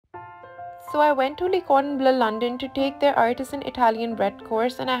So I went to Le Cordon Bleu London to take their artisan Italian bread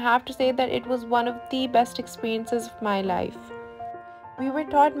course, and I have to say that it was one of the best experiences of my life. We were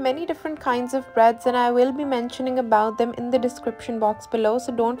taught many different kinds of breads, and I will be mentioning about them in the description box below,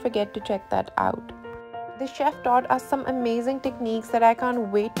 so don't forget to check that out. The chef taught us some amazing techniques that I can't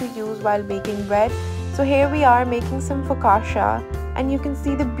wait to use while baking bread. So here we are making some focaccia, and you can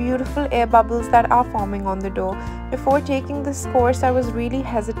see the beautiful air bubbles that are forming on the dough. Before taking this course, I was really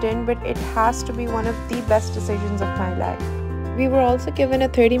hesitant, but it has to be one of the best decisions of my life. We were also given a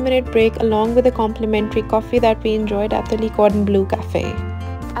 30-minute break along with a complimentary coffee that we enjoyed at the Le Cordon Bleu cafe.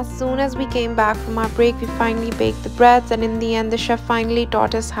 As soon as we came back from our break, we finally baked the breads, and in the end the chef finally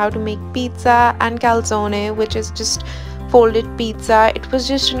taught us how to make pizza and calzone, which is just folded pizza. It was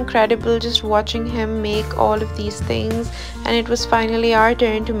just incredible just watching him make all of these things, and it was finally our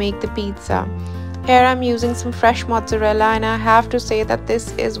turn to make the pizza. Here I'm using some fresh mozzarella, and I have to say that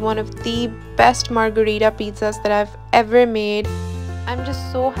this is one of the best margherita pizzas that I've ever made. I'm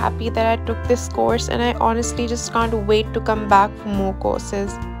just so happy that I took this course, and I honestly just can't wait to come back for more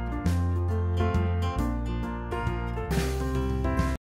courses.